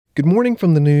Good morning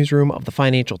from the newsroom of the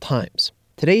Financial Times.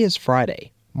 Today is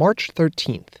Friday, March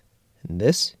 13th, and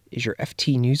this is your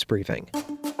FT News Briefing.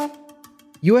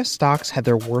 U.S. stocks had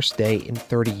their worst day in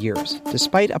 30 years,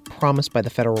 despite a promise by the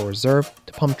Federal Reserve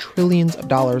to pump trillions of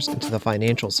dollars into the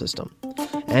financial system.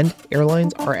 And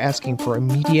airlines are asking for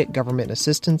immediate government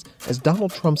assistance as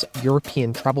Donald Trump's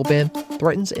European travel ban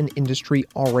threatens an industry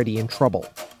already in trouble.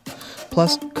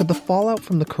 Plus, could the fallout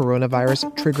from the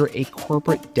coronavirus trigger a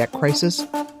corporate debt crisis?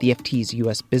 The FT's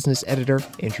U.S. business editor,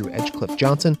 Andrew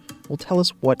Edgecliffe-Johnson, will tell us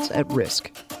what's at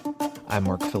risk. I'm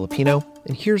Mark Filipino,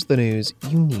 and here's the news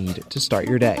you need to start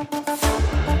your day.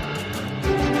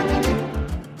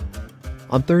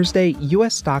 On Thursday,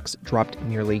 U.S. stocks dropped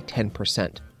nearly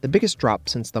 10%, the biggest drop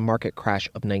since the market crash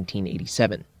of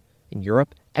 1987. In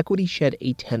Europe, equities shed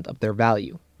a tenth of their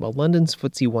value, while London's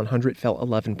FTSE 100 fell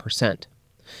 11%.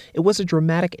 It was a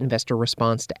dramatic investor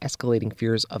response to escalating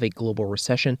fears of a global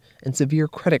recession and severe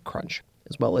credit crunch,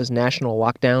 as well as national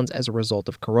lockdowns as a result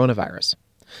of coronavirus.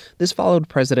 This followed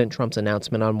President Trump's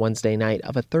announcement on Wednesday night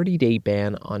of a 30-day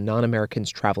ban on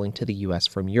non-Americans traveling to the U.S.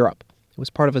 from Europe. It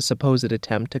was part of a supposed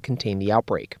attempt to contain the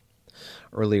outbreak.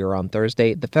 Earlier on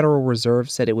Thursday, the Federal Reserve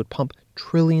said it would pump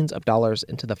trillions of dollars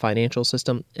into the financial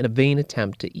system in a vain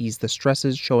attempt to ease the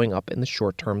stresses showing up in the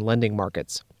short-term lending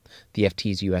markets. The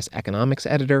FT's U.S. economics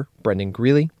editor, Brendan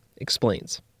Greeley,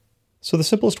 explains. So the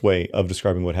simplest way of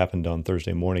describing what happened on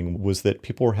Thursday morning was that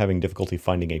people were having difficulty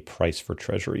finding a price for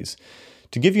treasuries.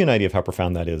 To give you an idea of how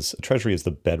profound that is, a treasury is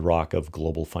the bedrock of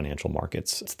global financial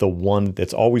markets. It's the one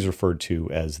that's always referred to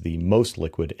as the most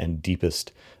liquid and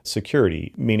deepest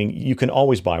security, meaning you can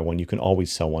always buy one, you can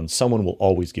always sell one. Someone will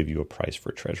always give you a price for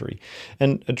a treasury.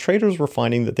 And traders were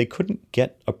finding that they couldn't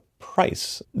get a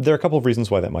price. There are a couple of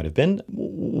reasons why that might have been.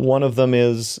 One of them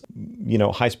is,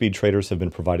 high-speed traders have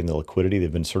been providing the liquidity.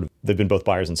 They've been both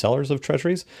buyers and sellers of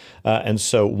treasuries. And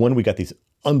so when we got these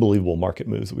unbelievable market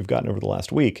moves that we've gotten over the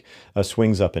last week,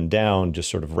 swings up and down, just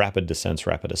sort of rapid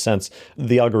ascents,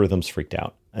 the algorithms freaked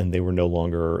out and they were no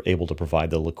longer able to provide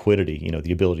the liquidity,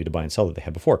 the ability to buy and sell that they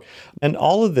had before. And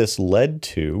all of this led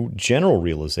to general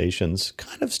realizations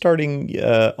kind of starting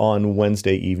on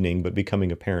Wednesday evening, but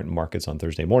becoming apparent in markets on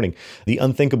Thursday morning. The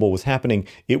unthinkable was happening.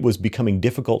 It was becoming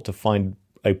difficult to find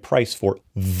a price for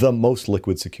the most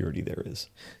liquid security there is.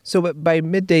 So by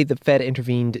midday, the Fed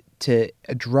intervened to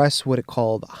address what it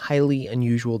called highly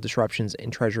unusual disruptions in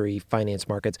Treasury finance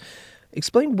markets.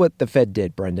 Explain what the Fed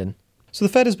did, Brendan. So the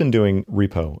Fed has been doing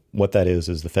repo. What that is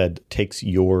the Fed takes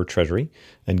your treasury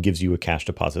and gives you a cash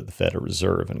deposit, the Fed, a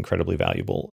reserve, an incredibly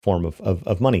valuable form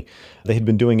of money. They had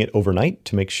been doing it overnight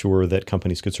to make sure that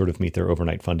companies could sort of meet their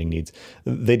overnight funding needs.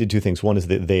 They did two things. One is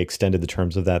that they extended the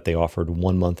terms of that. They offered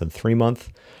 1 month and 3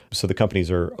 month. So the companies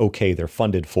are okay. They're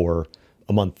funded for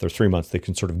a month or 3 months. They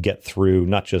can sort of get through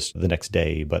not just the next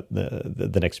day, but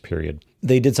the next period.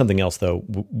 They did something else, though,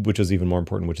 which is even more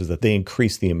important, which is that they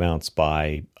increased the amounts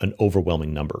by an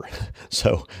overwhelming number.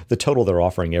 So the total they're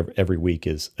offering every week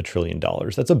is $1 trillion.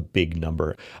 That's a big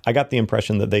number. I got the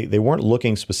impression that they weren't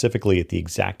looking specifically at the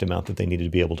exact amount that they needed to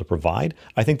be able to provide.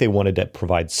 I think they wanted to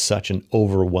provide such an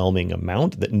overwhelming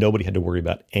amount that nobody had to worry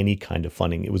about any kind of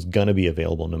funding. It was going to be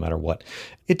available no matter what.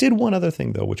 It did one other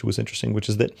thing, though, which was interesting, which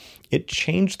is that it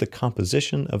changed the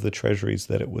composition of the treasuries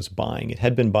that it was buying. It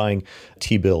had been buying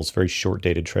T-bills, very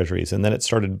short-dated treasuries, and then it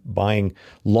started buying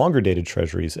longer-dated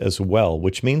treasuries as well,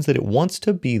 which means that it wants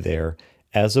to be there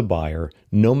as a buyer,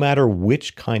 no matter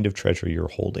which kind of treasury you're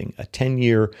holding, a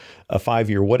 10-year, a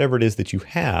 5-year, whatever it is that you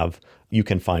have, you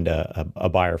can find a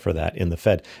buyer for that in the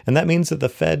Fed. And that means that the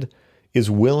Fed is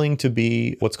willing to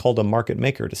be what's called a market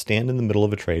maker, to stand in the middle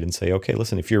of a trade and say, okay,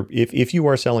 listen, if you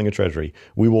are selling a treasury,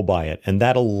 we will buy it. And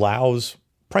that allows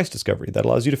price discovery. That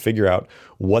allows you to figure out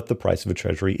what the price of a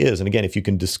treasury is. And again, if you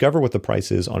can discover what the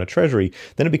price is on a treasury,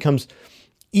 then it becomes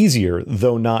easier,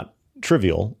 though not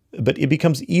trivial, but it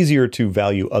becomes easier to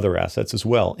value other assets as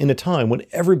well in a time when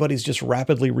everybody's just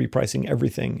rapidly repricing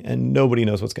everything and nobody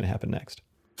knows what's going to happen next.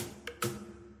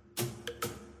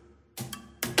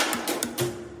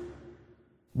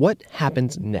 What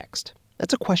happens next?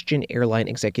 That's a question airline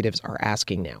executives are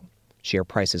asking now. Share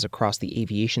prices across the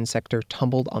aviation sector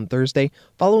tumbled on Thursday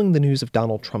following the news of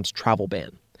Donald Trump's travel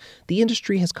ban. The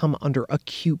industry has come under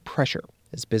acute pressure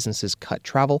as businesses cut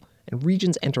travel and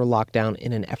regions enter lockdown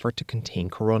in an effort to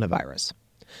contain coronavirus.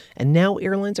 And now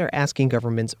airlines are asking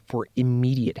governments for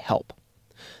immediate help.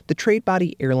 The trade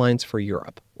body Airlines for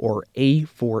Europe, or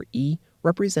A4E,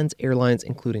 represents airlines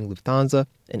including Lufthansa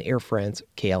and Air France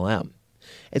KLM.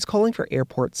 It's calling for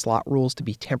airport slot rules to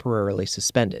be temporarily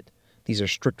suspended. These are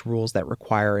strict rules that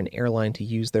require an airline to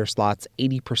use their slots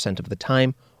 80% of the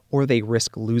time, or they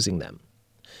risk losing them.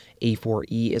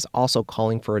 A4E is also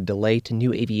calling for a delay to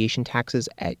new aviation taxes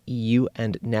at EU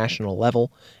and national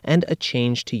level and a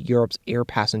change to Europe's air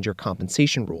passenger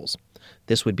compensation rules.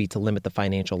 This would be to limit the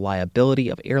financial liability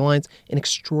of airlines in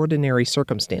extraordinary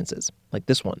circumstances, like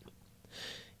this one.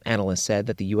 Analysts said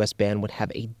that the U.S. ban would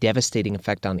have a devastating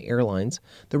effect on airlines.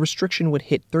 The restriction would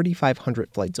hit 3,500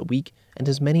 flights a week and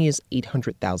as many as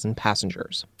 800,000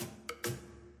 passengers.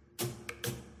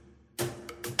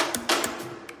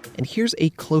 And here's a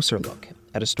closer look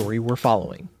at a story we're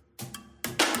following.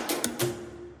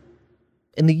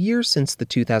 In the years since the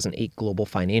 2008 global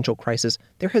financial crisis,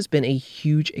 there has been a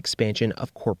huge expansion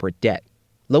of corporate debt.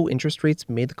 Low interest rates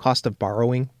made the cost of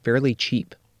borrowing fairly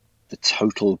cheap. The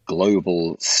total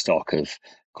global stock of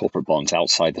corporate bonds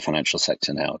outside the financial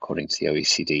sector now, according to the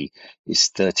OECD,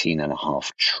 is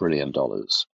 $13.5 trillion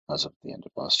as of the end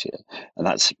of last year. And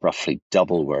that's roughly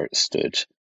double where it stood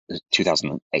in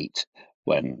 2008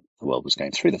 when the world was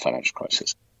going through the financial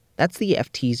crisis. That's the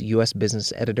FT's U.S.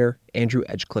 business editor, Andrew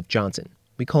Edgecliffe-Johnson.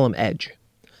 We call him Edge.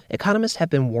 Economists have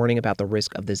been warning about the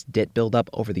risk of this debt buildup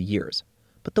over the years.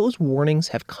 But those warnings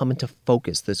have come into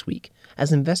focus this week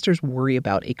as investors worry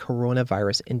about a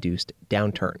coronavirus-induced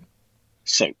downturn.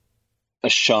 So, a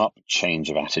sharp change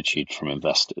of attitude from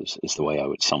investors is the way I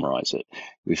would summarize it.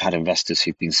 We've had investors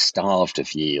who've been starved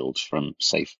of yield from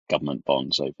safe government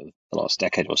bonds over the last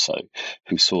decade or so,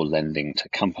 who saw lending to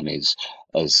companies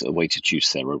as a way to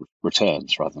juice their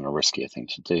returns rather than a riskier thing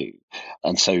to do.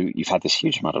 And so you've had this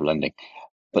huge amount of lending,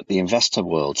 but the investor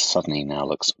world suddenly now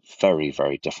looks very,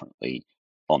 very differently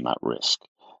on that risk.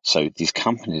 So these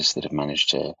companies that have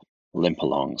managed to limp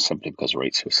along simply because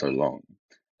rates were so long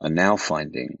are now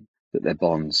finding that their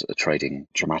bonds are trading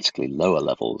dramatically lower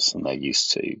levels than they're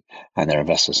used to, and their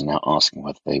investors are now asking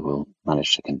whether they will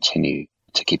manage to continue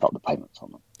to keep up the payments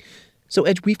on them. So,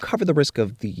 Edge, we've covered the risk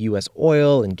of the U.S.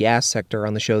 oil and gas sector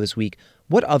on the show this week.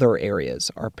 What other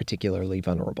areas are particularly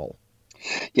vulnerable?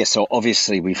 Yeah, so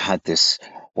obviously we've had this,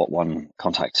 what one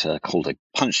contactor called a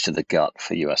punch to the gut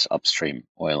for U.S. upstream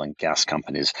oil and gas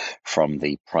companies from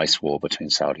the price war between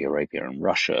Saudi Arabia and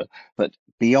Russia. But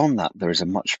beyond that, there is a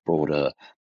much broader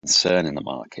concern in the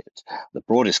market. The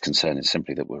broadest concern is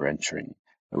simply that we're entering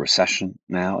a recession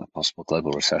now, a possible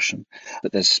global recession.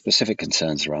 But there's specific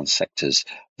concerns around sectors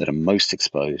that are most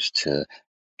exposed to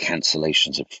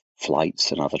cancellations of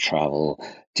flights and other travel,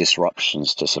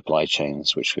 disruptions to supply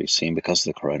chains, which we've seen because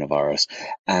of the coronavirus,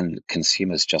 and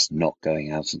consumers just not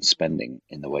going out and spending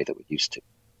in the way that we used to.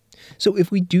 So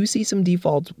if we do see some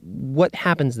defaults, what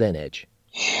happens then, Edge?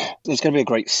 There's going to be a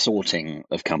great sorting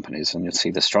of companies, and you'll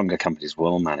see the stronger companies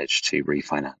will manage to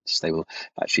refinance. They will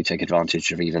actually take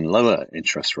advantage of even lower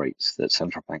interest rates that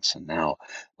central banks are now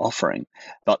offering.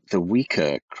 But the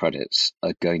weaker credits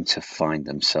are going to find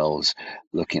themselves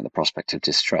looking at the prospect of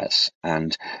distress,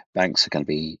 and banks are going to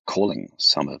be calling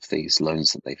some of these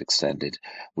loans that they've extended.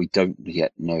 We don't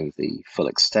yet know the full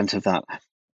extent of that.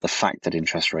 The fact that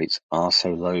interest rates are so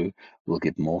low will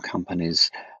give more companies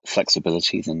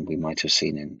flexibility than we might have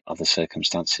seen in other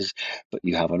circumstances. But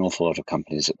you have an awful lot of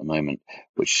companies at the moment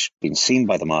which have been seen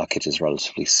by the market as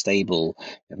relatively stable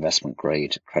investment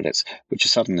grade credits, which are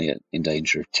suddenly in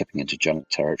danger of tipping into junk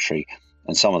territory.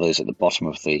 And some of those at the bottom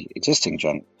of the existing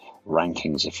junk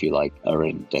rankings, if you like, are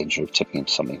in danger of tipping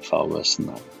into something far worse than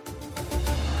that.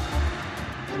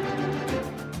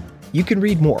 You can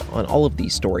read more on all of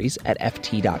these stories at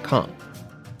FT.com.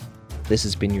 This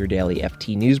has been your daily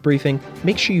FT News Briefing.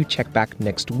 Make sure you check back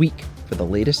next week for the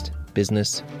latest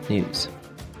business news.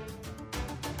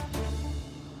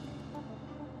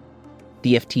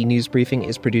 The FT News Briefing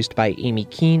is produced by Amy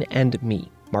Keene and me,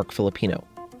 Mark Filipino.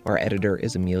 Our editor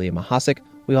is Amelia Mahasik.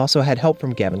 We also had help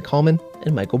from Gavin Kallman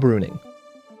and Michael Bruning.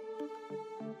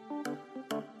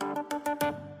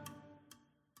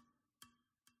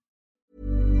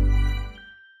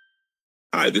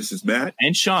 Hi, this is Matt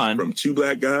and Sean from Two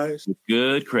Black Guys with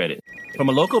Good Credit. From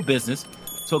a local business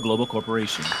to a global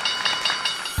corporation.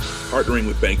 Partnering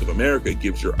with Bank of America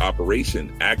gives your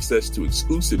operation access to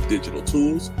exclusive digital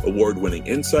tools, award-winning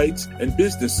insights, and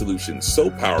business solutions so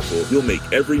powerful you'll make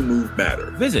every move matter.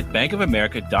 Visit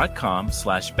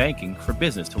bankofamerica.com/banking for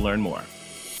business to learn more.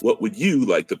 What would you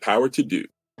like the power to do?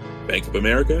 Bank of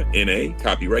America, N.A.,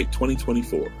 copyright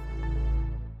 2024.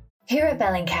 Here at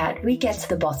Bellingcat, we get to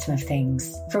the bottom of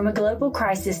things. From a global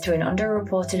crisis to an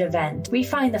underreported event, we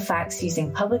find the facts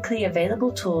using publicly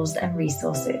available tools and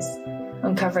resources,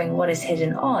 uncovering what is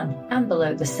hidden on and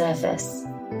below the surface.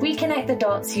 We connect the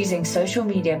dots using social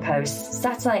media posts,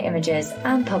 satellite images,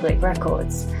 and public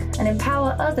records, and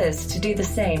empower others to do the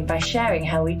same by sharing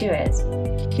how we do it.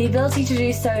 The ability to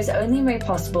do so is only made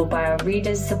possible by our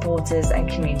readers, supporters, and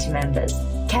community members.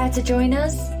 Care to join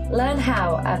us? Learn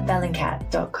how at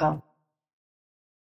bellingcat.com.